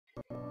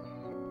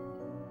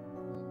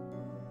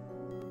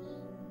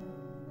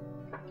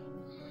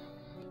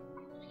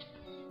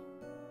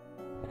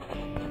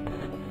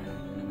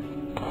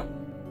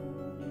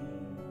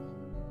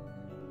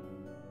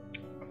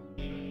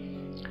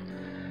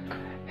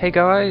Hey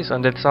guys,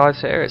 Under the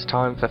Sides here. It's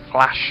time for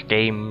Flash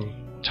Game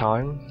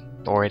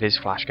time, or it is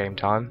Flash Game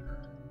time.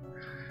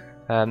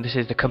 This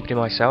is The Company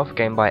Myself,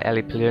 game by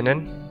Elli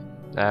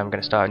Pylönen. I'm going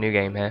to start a new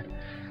game here.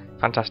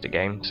 Fantastic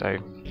game, so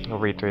I'll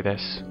read through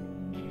this.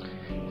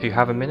 If you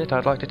have a minute,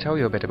 I'd like to tell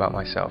you a bit about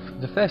myself.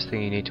 The first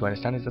thing you need to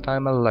understand is that I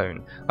am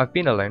alone. I've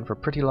been alone for a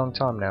pretty long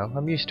time now.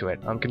 I'm used to it.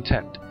 I'm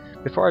content.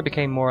 Before I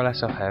became more or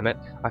less a hermit,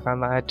 I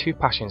found that I had two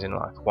passions in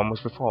life. One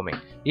was before me.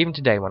 Even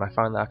today, when I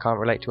find that I can't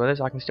relate to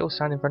others, I can still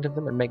stand in front of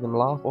them and make them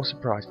laugh or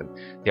surprise them.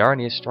 The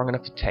irony is strong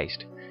enough to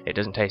taste. It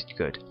doesn't taste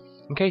good.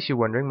 In case you're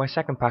wondering, my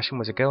second passion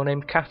was a girl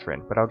named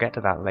Catherine, but I'll get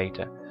to that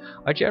later.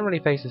 I generally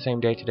face the same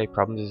day-to-day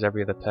problems as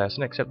every other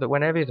person, except that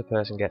when every other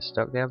person gets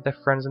stuck, they have their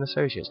friends and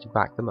associates to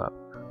back them up.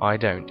 I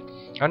don't.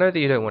 I know that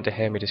you don't want to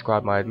hear me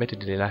describe my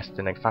admittedly less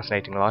than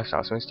fascinating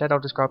lifestyle, so instead I'll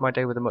describe my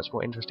day with a much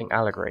more interesting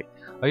allegory.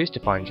 I used to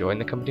find joy in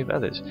the company of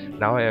others.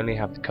 Now I only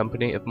have the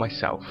company of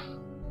myself.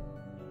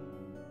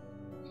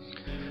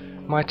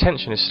 My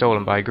attention is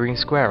stolen by a green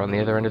square on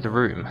the other end of the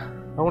room.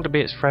 I want to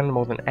be its friend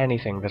more than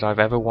anything that I've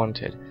ever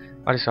wanted.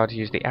 I decided to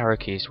use the arrow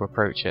keys to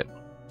approach it.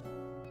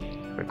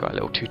 We've got a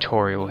little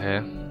tutorial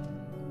here.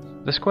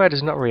 The square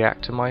does not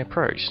react to my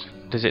approach.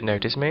 Does it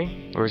notice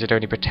me? Or is it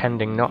only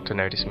pretending not to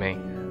notice me?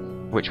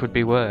 Which would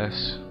be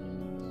worse?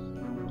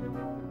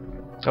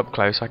 Up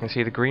close I can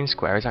see the green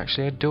square is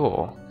actually a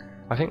door.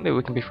 I think that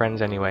we can be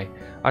friends anyway.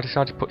 I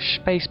decided to push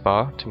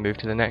spacebar to move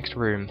to the next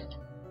room.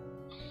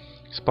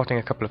 Spotting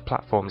a couple of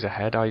platforms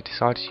ahead, I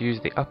decided to use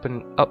the up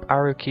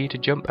arrow key to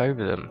jump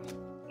over them.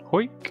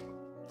 Hoik!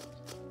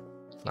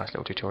 Nice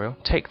little tutorial.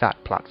 Take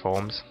that,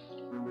 platforms.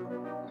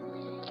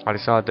 I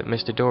decide that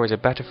Mr. Door is a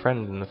better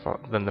friend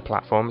than the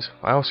platforms.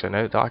 I also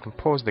note that I can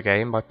pause the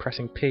game by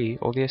pressing P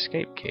or the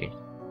escape key.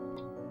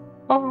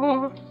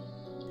 Oh.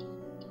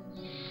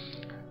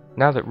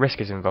 Now that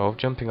risk is involved,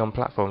 jumping on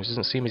platforms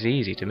doesn't seem as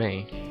easy to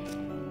me.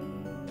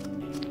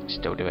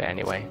 Still do it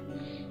anyway.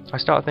 I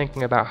start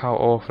thinking about how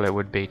awful it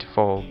would be to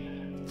fall.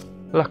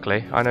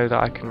 Luckily, I know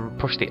that I can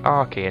push the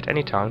R key at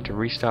any time to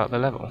restart the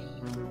level.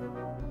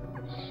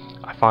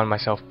 I find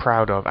myself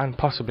proud of and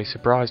possibly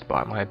surprised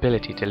by my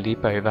ability to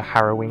leap over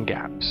harrowing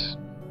gaps.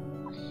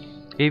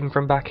 Even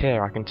from back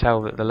here I can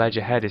tell that the ledge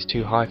ahead is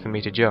too high for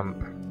me to jump.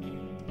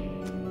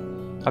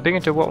 I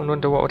begin to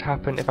wonder what would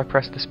happen if I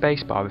pressed the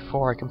spacebar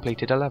before I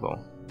completed a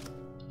level.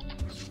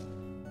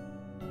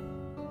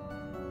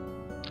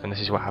 And this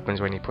is what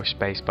happens when you push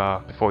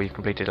spacebar before you've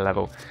completed a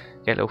level.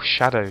 You get a little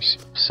shadow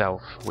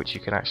self which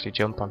you can actually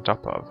jump on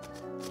top of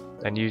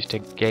and use to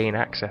gain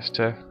access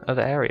to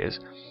other areas.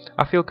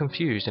 I feel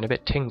confused and a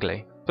bit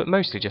tingly, but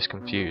mostly just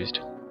confused.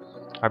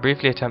 I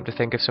briefly attempt to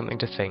think of something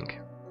to think.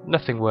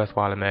 Nothing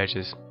worthwhile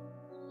emerges.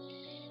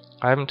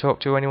 I haven't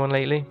talked to anyone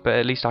lately, but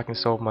at least I can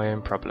solve my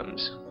own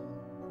problems.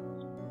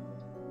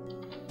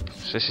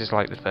 So this is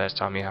like the first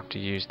time you have to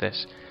use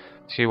this.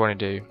 So what you want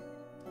to do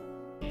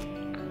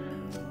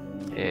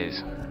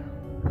is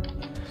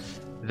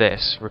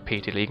this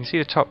repeatedly. You can see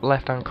the top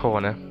left hand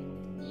corner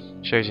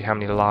shows you how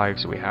many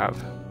lives we have.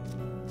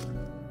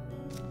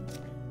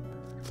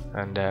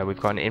 And we've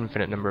got an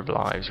infinite number of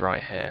lives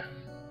right here.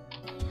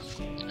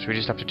 So we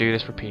just have to do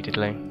this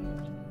repeatedly.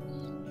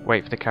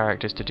 Wait for the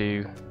characters to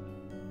do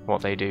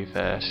what they do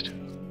first.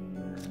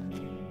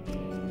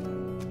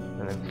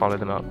 And then follow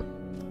them up.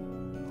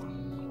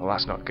 Well,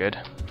 that's not good.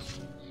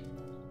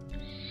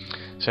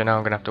 So now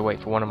I'm going to have to wait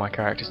for one of my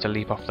characters to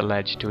leap off the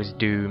ledge to his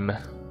doom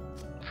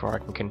before I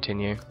can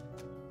continue.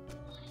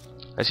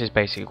 This is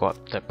basically what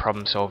the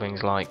problem solving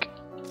is like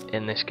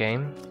in this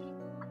game.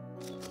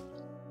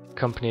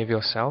 Company of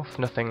yourself,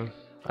 nothing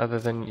other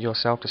than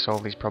yourself to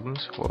solve these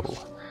problems. Whoa.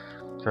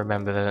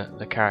 Remember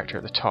the character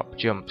at the top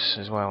jumps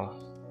as well,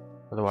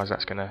 otherwise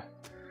that's going to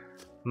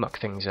muck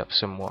things up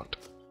somewhat.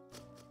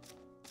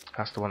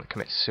 That's the one that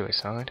commits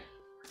suicide.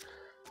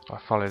 I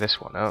follow this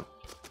one up,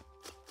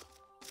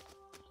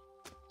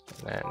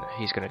 and then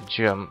he's going to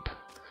jump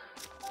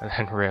and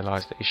then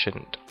realise that he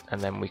shouldn't, and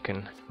then we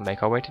can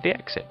make our way to the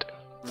exit.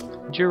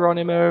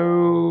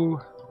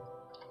 Geronimo!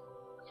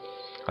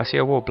 I see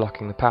a wall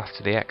blocking the path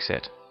to the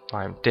exit.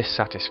 I am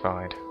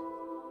dissatisfied.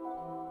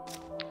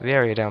 The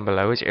area down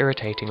below is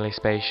irritatingly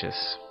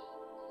spacious.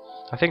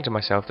 I think to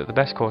myself that the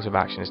best course of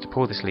action is to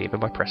pull this lever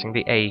by pressing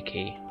the A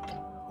key.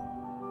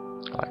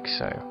 Like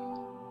so.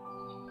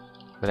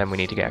 But then we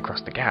need to get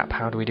across the gap.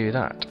 How do we do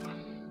that?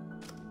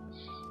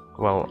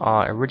 Well,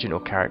 our original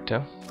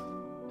character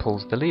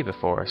pulls the lever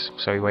for us.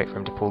 So we wait for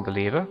him to pull the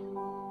lever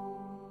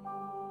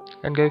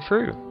and go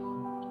through.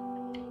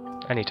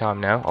 Any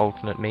time now,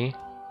 alternate me.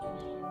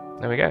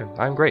 There we go.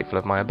 I am grateful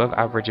of my above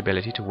average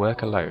ability to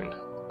work alone.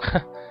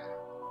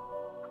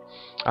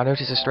 I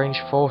notice a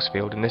strange force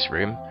field in this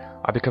room.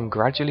 I become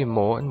gradually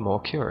more and more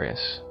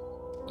curious.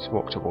 Let's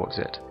walk towards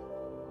it.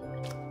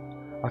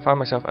 I find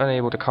myself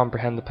unable to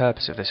comprehend the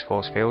purpose of this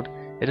force field.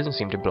 it doesn't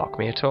seem to block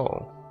me at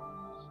all.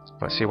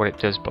 Let's see what it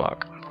does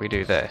block. If we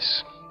do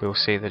this, we'll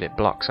see that it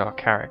blocks our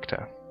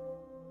character,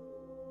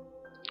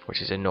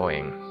 which is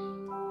annoying.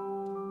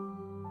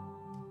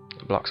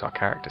 It blocks our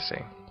character,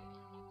 see.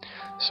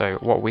 So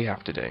what we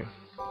have to do,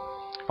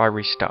 if I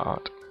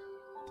restart,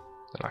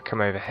 then I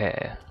come over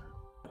here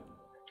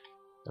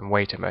and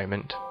wait a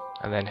moment,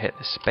 and then hit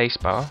the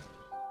spacebar,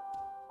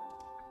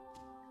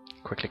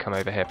 quickly come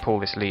over here, pull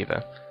this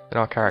lever, then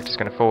our character's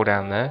going to fall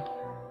down there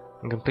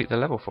and complete the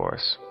level for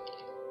us.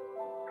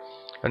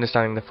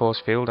 Understanding the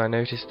force field, I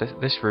noticed that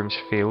this room's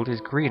field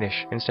is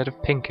greenish instead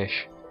of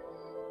pinkish.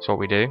 So what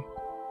we do,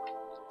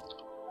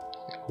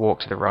 walk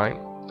to the right.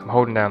 I'm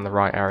holding down the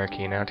right arrow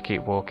key now to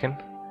keep walking.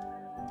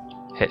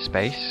 Hit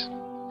space,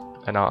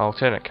 and our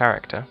alternate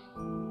character,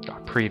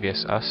 our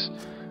previous us,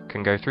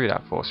 can go through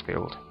that force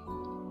field.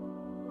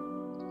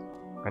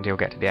 And he'll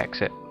get to the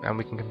exit, and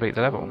we can complete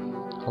the level.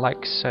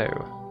 Like so.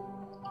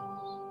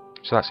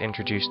 So that's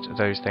introduced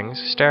those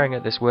things. Staring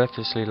at this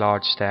worthlessly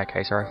large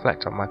staircase, I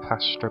reflect on my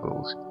past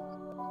struggles.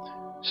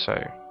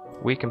 So,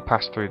 we can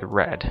pass through the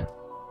red,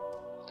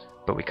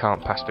 but we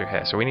can't pass through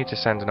here. So we need to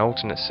send an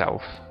alternate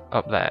self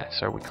up there.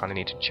 So we kind of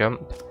need to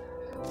jump,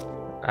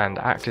 and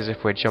act as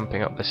if we're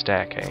jumping up the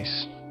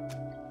staircase.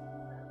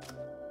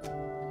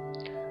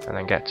 And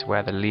then get to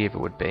where the lever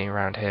would be,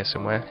 around here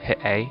somewhere. Hit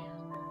A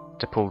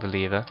to pull the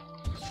lever,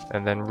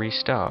 and then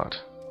restart.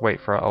 Wait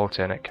for our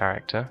alternate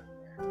character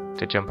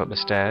to jump up the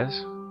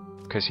stairs,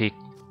 because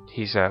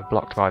he's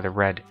blocked by the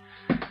red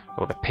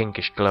or the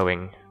pinkish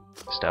glowing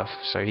stuff,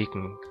 so he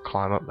can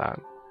climb up that,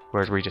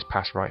 whereas we just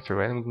pass right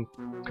through it and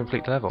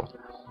complete the level.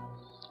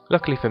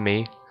 Luckily for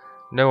me,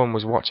 no one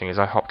was watching as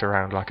I hopped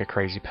around like a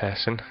crazy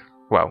person.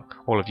 Well,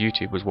 all of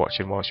YouTube was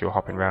watching whilst you were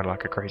hopping around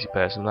like a crazy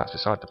person, that's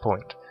beside the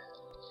point.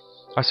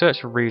 I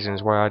searched for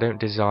reasons why I don't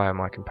desire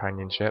my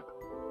companionship.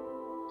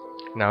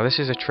 Now this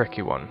is a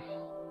tricky one.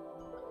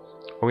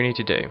 What we need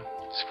to do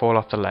is fall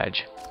off the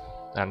ledge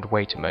and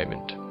wait a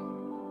moment.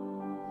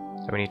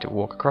 Then we need to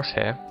walk across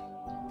here,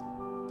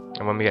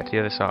 and when we get to the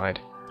other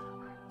side,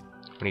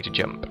 we need to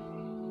jump.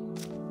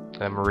 And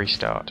then we'll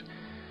restart.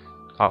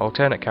 Our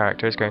alternate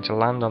character is going to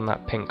land on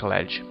that pink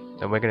ledge,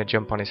 and we're going to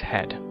jump on his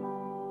head.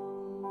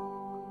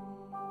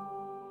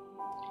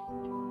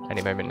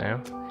 Any moment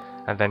now.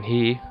 And then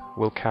he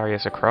will carry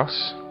us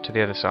across to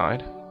the other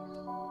side,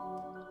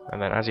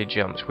 and then as he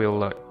jumps,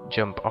 we'll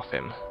jump off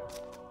him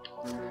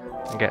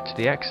and get to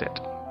the exit.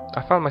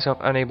 I found myself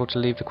unable to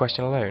leave the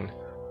question alone.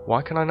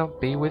 Why can I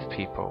not be with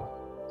people?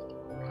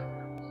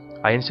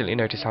 I instantly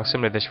noticed how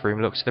similar this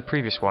room looks to the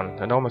previous one,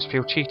 and almost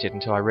feel cheated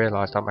until I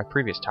realised that my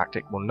previous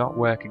tactic will not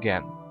work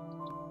again.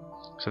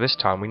 So this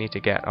time we need to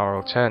get our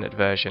alternate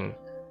version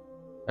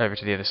over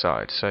to the other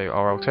side. So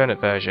our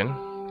alternate version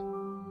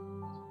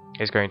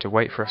is going to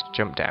wait for us to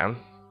jump down,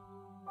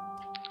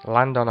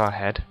 land on our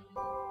head,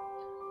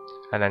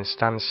 and then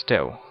stand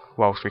still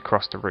whilst we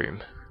cross the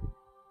room.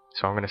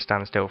 So I'm going to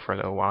stand still for a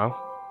little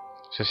while.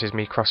 So this is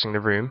me crossing the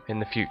room in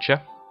the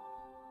future.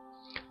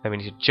 Then we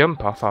need to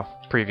jump off our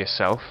previous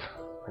self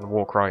and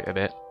walk right a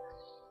bit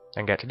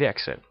and get to the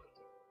exit.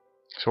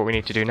 So what we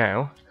need to do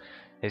now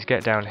is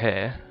get down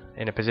here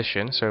in a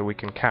position so we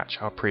can catch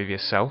our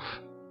previous self.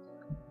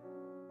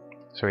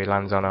 So he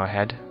lands on our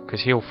head,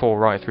 because he'll fall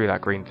right through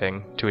that green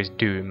thing to his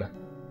doom.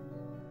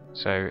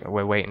 So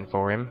we're waiting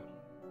for him.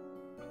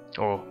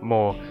 Or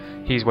more,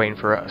 he's waiting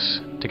for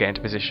us to get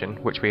into position,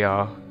 which we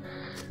are.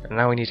 And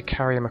now we need to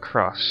carry him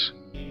across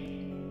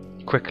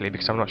quickly,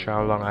 because I'm not sure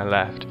how long I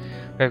left.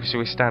 Obviously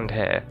we stand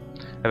here,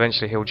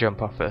 eventually he'll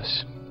jump off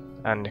us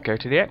and go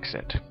to the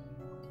exit.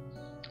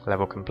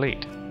 Level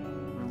complete.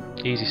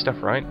 Easy stuff,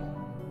 right?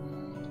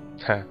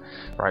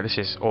 Right, this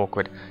is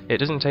awkward. It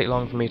doesn't take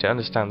long for me to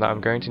understand that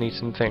I'm going to need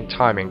some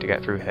timing to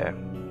get through here.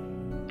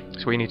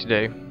 So what you need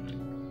to do,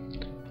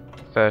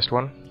 first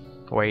one,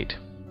 wait.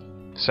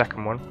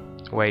 Second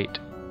one, wait.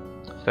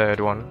 Third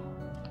one,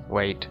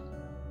 wait.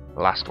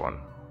 Last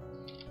one.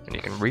 And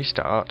you can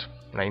restart.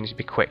 Now you need to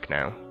be quick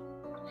now.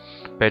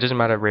 But it doesn't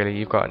matter really,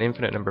 you've got an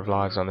infinite number of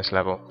lives on this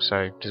level, so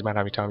it doesn't matter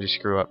how many times you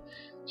screw up,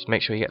 just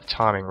make sure you get the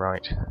timing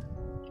right.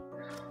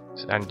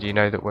 And you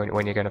know that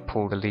when you're going to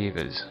pull the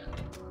levers.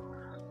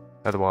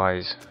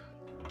 Otherwise,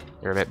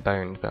 you're a bit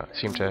boned, but I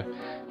seem to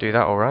do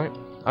that alright.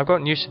 I've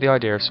gotten used to the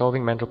idea of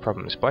solving mental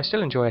problems, but I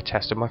still enjoy a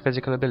test of my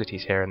physical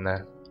abilities here and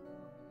there.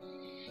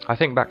 I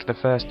think back to the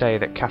first day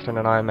that Catherine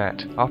and I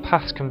met. Our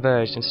paths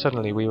converged and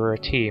suddenly we were a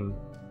team.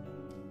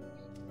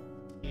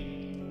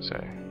 So,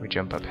 we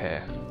jump up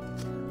here.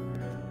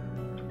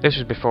 This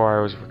was before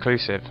I was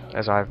reclusive,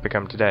 as I have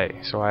become today,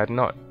 so I had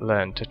not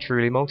learned to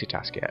truly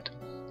multitask yet.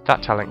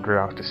 That talent grew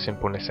out of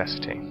simple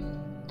necessity.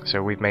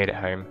 So we've made it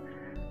home.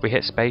 We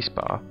hit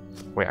spacebar,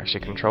 we actually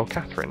control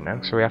Catherine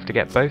now, so we have to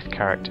get both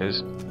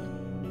characters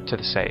to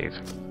the save.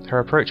 Her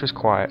approach was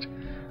quiet,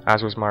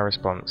 as was my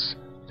response.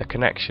 The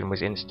connection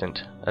was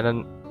instant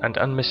and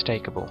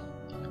unmistakable.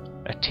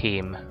 A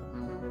team.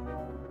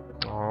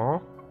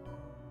 Aww.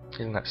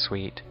 Isn't that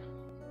sweet?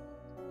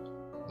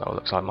 Oh,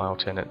 looks like my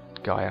alternate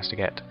guy has to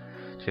get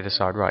to the other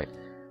side. Right.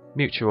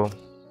 Mutual.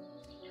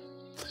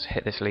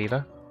 hit this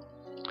lever,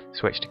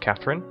 switch to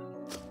Catherine,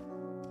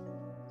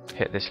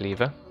 hit this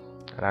lever,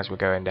 and as we're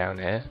going down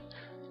here,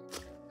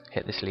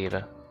 hit this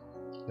lever.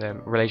 The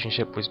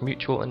relationship was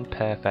mutual and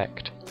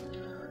perfect.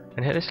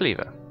 And hit this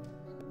lever.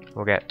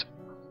 We'll get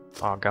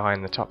our guy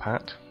in the top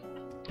hat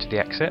to the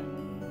exit.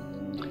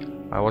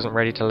 I wasn't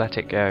ready to let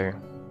it go.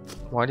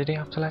 Why did he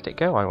have to let it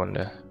go, I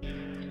wonder?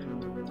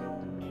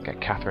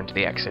 Get Catherine to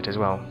the exit as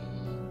well.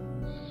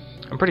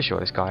 I'm pretty sure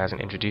this guy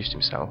hasn't introduced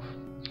himself.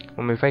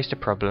 When we faced a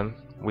problem,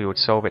 we would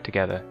solve it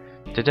together.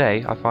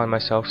 Today, I find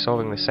myself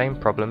solving the same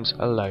problems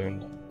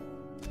alone.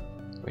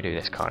 We do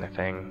this kind of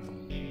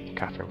thing.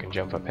 Catherine can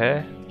jump up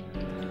here.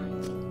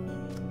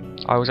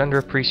 I was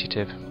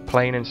underappreciative,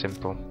 plain and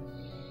simple.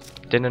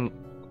 Didn't...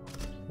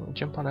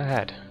 Jump on her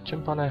head.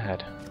 Jump on her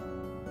head.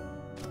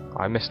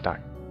 I missed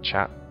that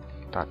chat.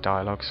 That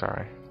dialogue,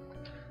 sorry.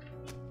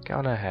 Get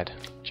on her head.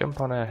 Jump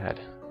on her head.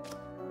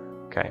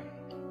 Okay.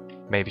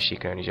 Maybe she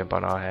can only jump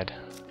on our head.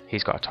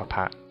 He's got a top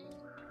hat.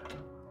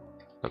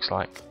 Looks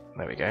like.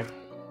 There we go.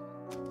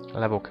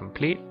 Level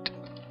complete.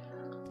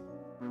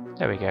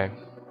 There we go.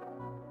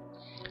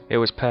 It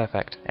was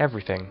perfect.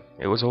 Everything.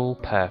 It was all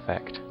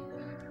perfect.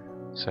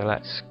 So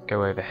let's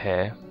go over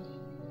here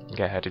and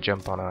get her to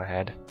jump on our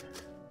head.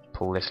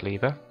 Pull this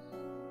lever.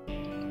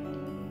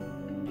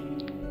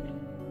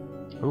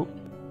 Ooh.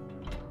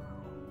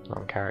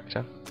 Wrong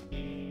character.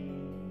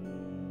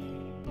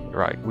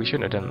 Right, we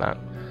shouldn't have done that.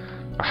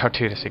 I'll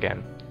do this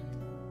again.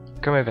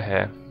 Come over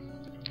here.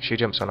 She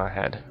jumps on our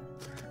head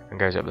and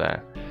goes up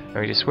there. And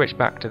we just switch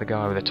back to the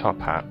guy with the top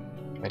hat,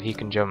 and he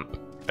can jump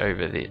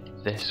over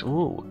this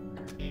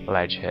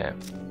ledge here.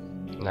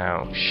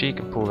 Now she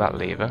can pull that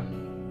lever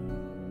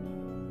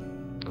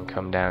and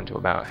come down to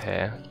about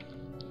here.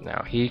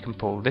 Now he can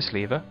pull this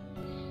lever.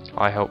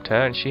 I helped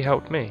her and she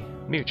helped me.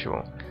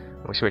 Mutual.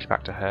 And we switch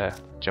back to her,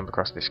 jump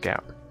across this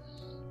gap.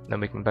 Then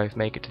we can both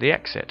make it to the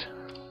exit.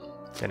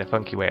 In a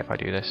funky way if I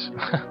do this.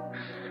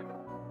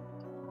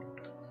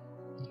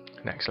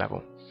 Next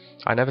level.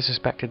 I never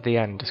suspected the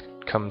end has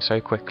come so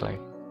quickly.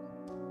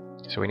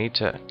 So we need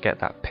to get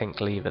that pink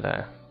lever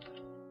there.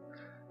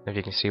 If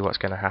you can see what's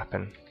going to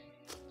happen.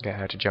 Get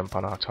her to jump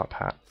on our top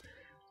hat.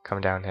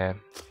 Come down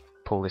here.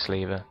 Pull this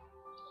lever.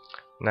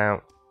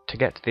 Now, to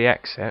get to the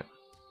exit,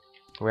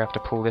 we have to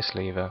pull this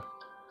lever.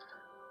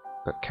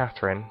 But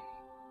Catherine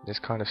is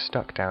kind of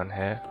stuck down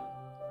here.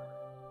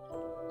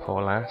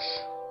 Poor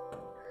lass.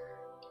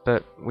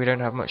 But we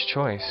don't have much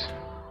choice.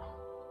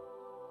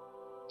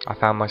 I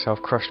found myself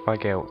crushed by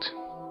guilt.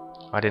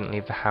 I didn't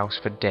leave the house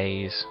for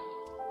days.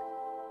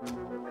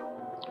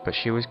 But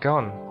she was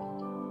gone.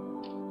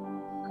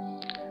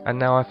 And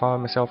now I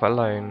find myself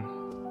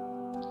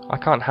alone. I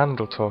can't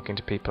handle talking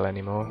to people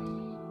anymore.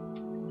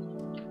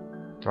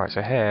 Right,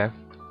 so here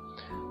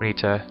we need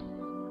to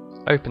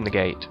open the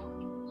gate,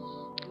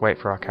 wait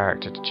for our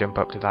character to jump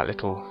up to that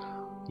little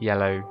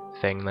yellow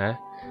thing there,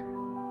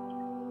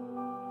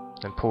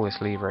 then pull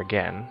this lever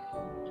again.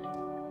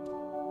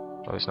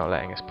 Oh, it's not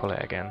letting us pull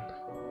it again.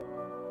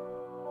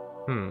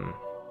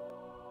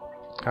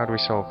 How do we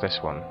solve this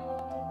one?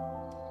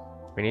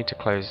 We need to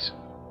close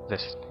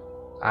this.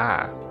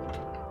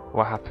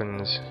 What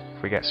happens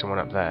if we get someone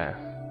up there?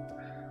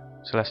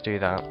 So let's do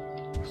that.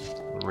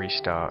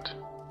 Restart.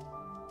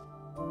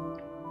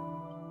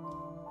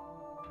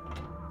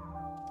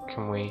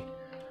 Can we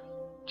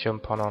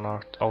jump on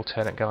our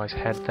alternate guy's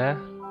head there?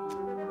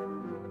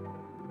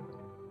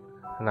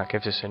 And that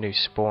gives us a new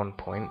spawn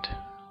point.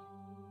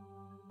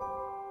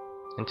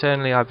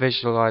 Internally I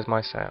visualise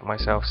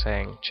myself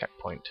saying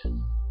checkpoint.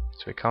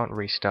 So we can't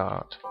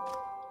restart.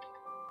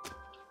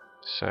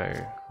 So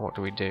what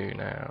do we do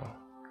now?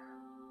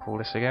 Pull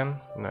this again?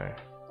 No.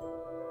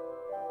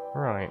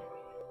 Right.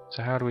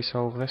 So how do we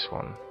solve this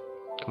one?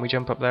 Can we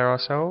jump up there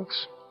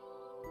ourselves?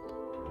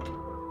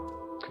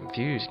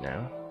 Confused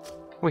now.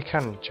 We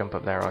can jump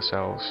up there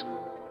ourselves.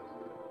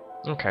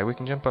 Okay, we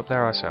can jump up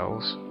there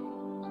ourselves.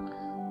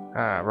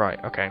 Right,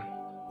 okay.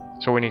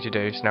 So all we need to do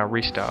is now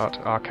restart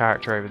our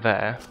character over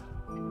there.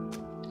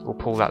 We'll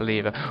pull that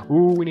lever.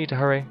 Ooh, we need to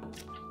hurry.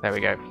 There we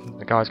go.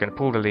 The guy's going to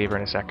pull the lever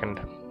in a second.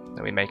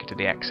 Then we make it to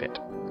the exit.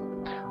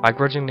 I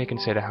grudgingly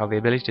consider how the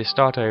ability to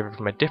start over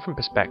from a different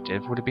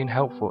perspective would have been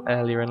helpful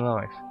earlier in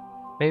life.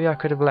 Maybe I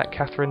could have let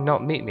Catherine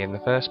not meet me in the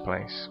first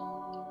place.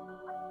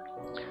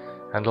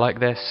 And like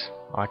this,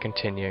 I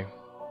continue.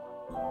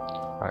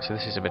 Right, so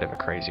this is a bit of a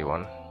crazy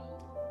one.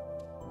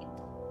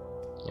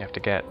 You have to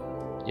get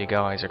your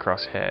guys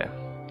across here.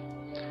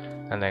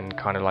 And then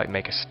kind of like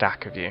make a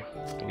stack of you.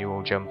 And you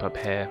all jump up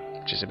here,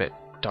 which is a bit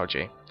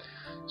dodgy.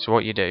 So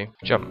what you do,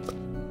 jump.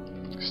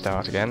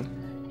 Start again.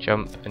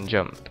 Jump and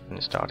jump,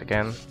 and start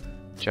again.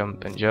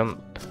 Jump and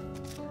jump.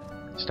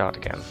 Start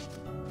again.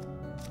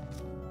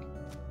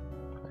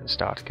 And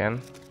start again.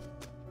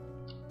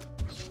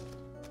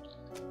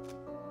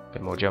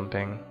 Bit more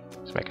jumping.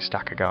 Let's make a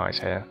stack of guys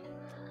here.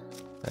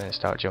 And then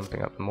start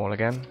jumping up them all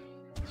again.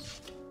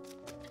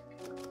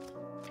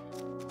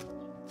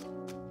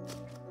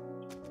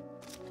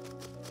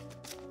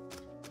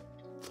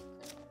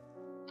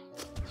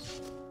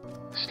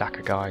 stack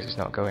of guys is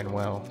not going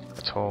well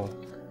at all.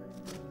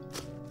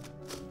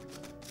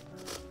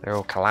 They're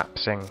all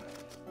collapsing.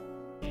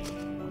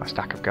 My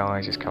stack of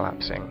guys is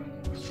collapsing.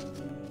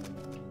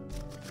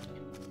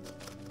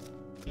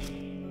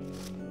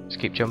 Just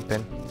keep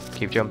jumping.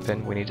 Keep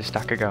jumping. We need a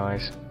stack of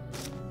guys.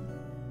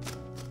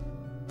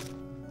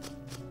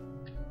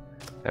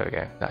 There we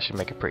go. That should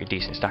make a pretty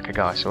decent stack of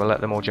guys. So we'll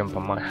let them all jump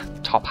on my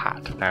top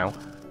hat now.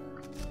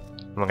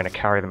 And we're going to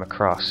carry them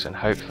across, and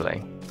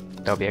hopefully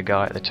there'll be a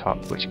guy at the top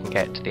which can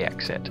get to the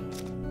exit.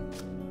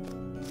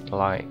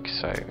 Like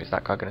so. Is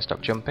that guy going to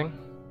stop jumping?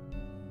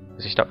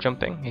 Has he stopped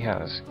jumping? He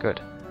has. Good.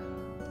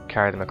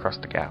 Carry them across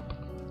the gap.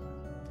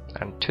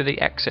 And to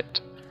the exit.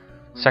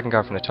 Second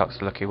guy from the top's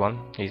the lucky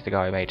one. He's the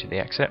guy who made it to the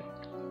exit.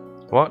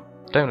 What?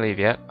 Don't leave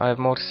yet. I have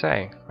more to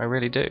say. I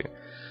really do.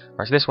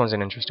 Right, so this one's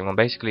an interesting one.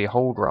 Basically, you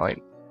hold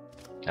right,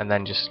 and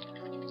then just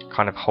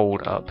kind of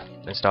hold up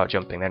and start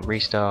jumping. Then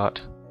restart,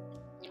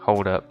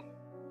 hold up,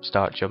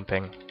 start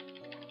jumping,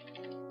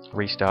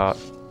 restart,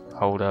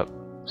 hold up,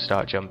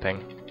 start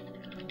jumping,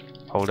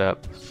 hold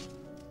up,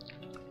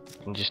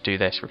 and just do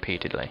this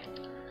repeatedly.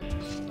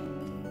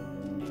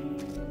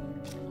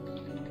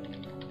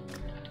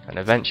 And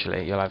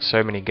eventually you'll have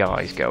so many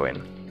guys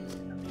going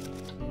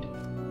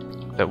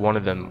that one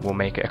of them will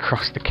make it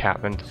across the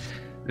gap, and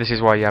this is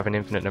why you have an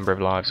infinite number of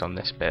lives on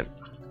this bit,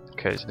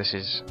 because this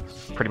is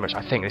pretty much,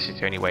 I think this is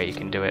the only way you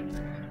can do it.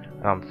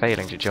 And I'm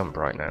failing to jump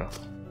right now.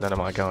 None of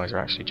my guys are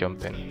actually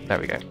jumping. There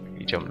we go,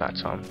 he jumped that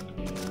time.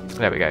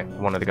 There we go,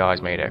 one of the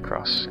guys made it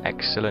across.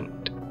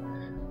 Excellent.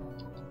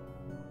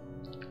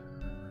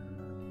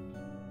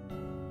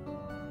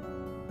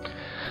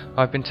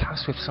 I've been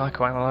tasked with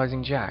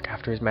psychoanalyzing Jack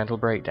after his mental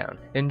breakdown.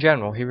 In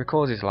general, he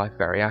records his life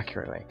very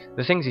accurately.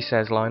 The things he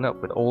says line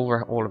up with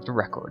all of the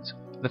records.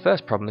 The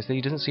first problem is that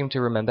he doesn't seem to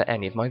remember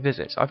any of my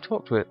visits. I've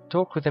talked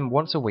with him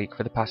once a week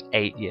for the past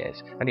 8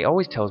 years, and he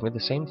always tells me the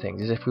same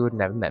things as if we had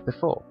never met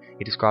before.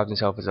 He describes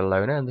himself as a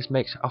loner, and this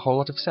makes a whole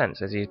lot of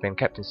sense, as he has been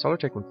kept in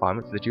solitary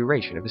confinement for the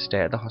duration of his stay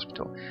at the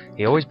hospital.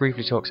 He always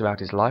briefly talks about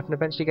his life, and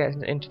eventually gets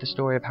into the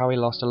story of how he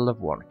lost a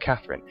loved one,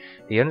 Catherine.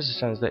 He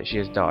understands that she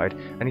has died,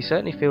 and he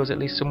certainly feels at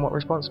least somewhat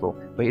responsible,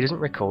 but he doesn't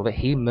recall that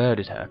he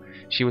murdered her.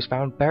 She was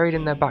found buried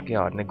in their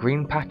backyard in a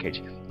green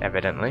package.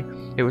 Evidently,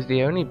 it was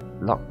the only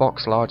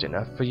box large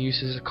enough for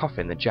use as a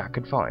coffin that Jack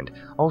could find.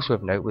 Also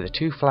of note were the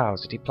 2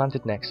 flowers that he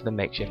planted next to the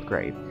makeshift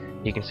grave.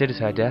 He considers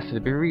her death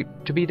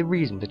to be the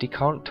reason that he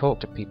can't talk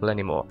to people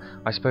anymore.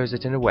 I suppose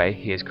that in a way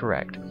he is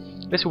correct.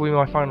 This will be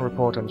my final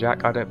report on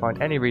Jack. I don't find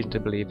any reason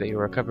to believe that he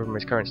will recover from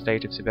his current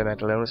state of severe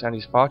mental illness, and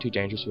he's far too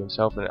dangerous to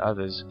himself and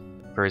others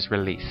for his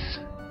release.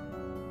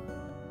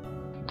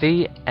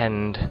 The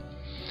end.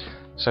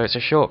 So it's a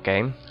short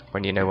game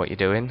when you know what you're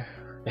doing.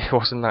 It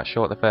wasn't that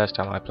short the first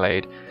time I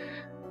played.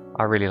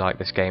 I really like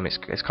this game. It's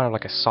kind of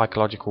like a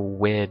psychological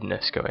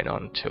weirdness going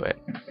on to it.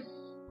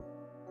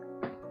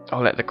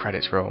 I'll let the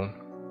credits roll.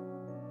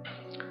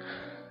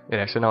 You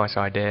know, it's a nice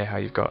idea how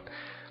you've got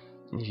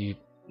the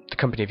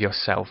company of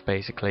yourself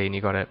basically, and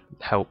you've got to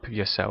help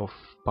yourself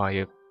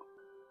by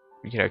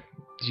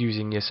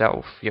using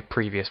yourself, your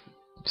previous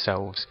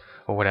selves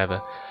or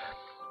whatever.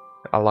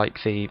 I like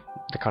the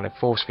kind of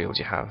force fields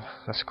you have.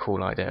 That's a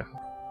cool idea.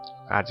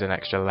 Adds an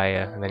extra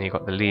layer, and then you've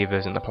got the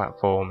levers and the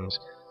platforms.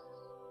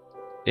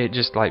 It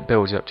just like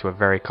builds up to a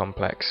very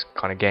complex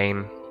kind of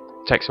game.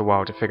 It takes a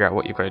while to figure out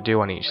what you've got to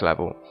do on each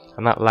level,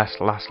 and that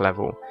last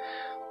level,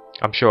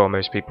 I'm sure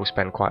most people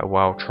spend quite a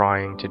while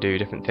trying to do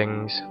different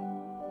things.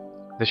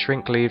 The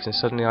shrink leaves, and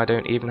suddenly I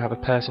don't even have a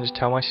person to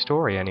tell my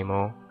story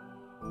anymore.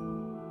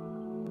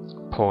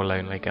 Poor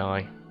lonely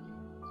guy.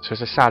 So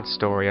it's a sad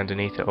story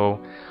underneath it all.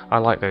 I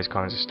like those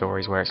kinds of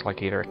stories where it's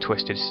like either a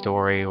twisted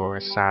story or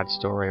a sad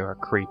story or a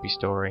creepy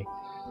story.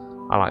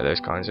 I like those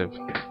kinds of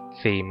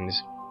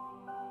themes.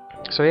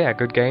 So yeah,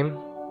 good game.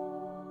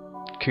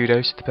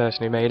 Kudos to the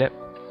person who made it,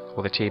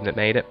 or the team that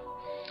made it.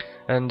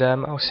 And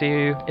I'll see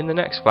you in the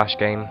next Flash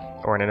game,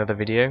 or in another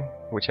video,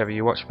 whichever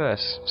you watch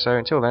first. So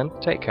until then,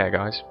 take care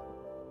guys.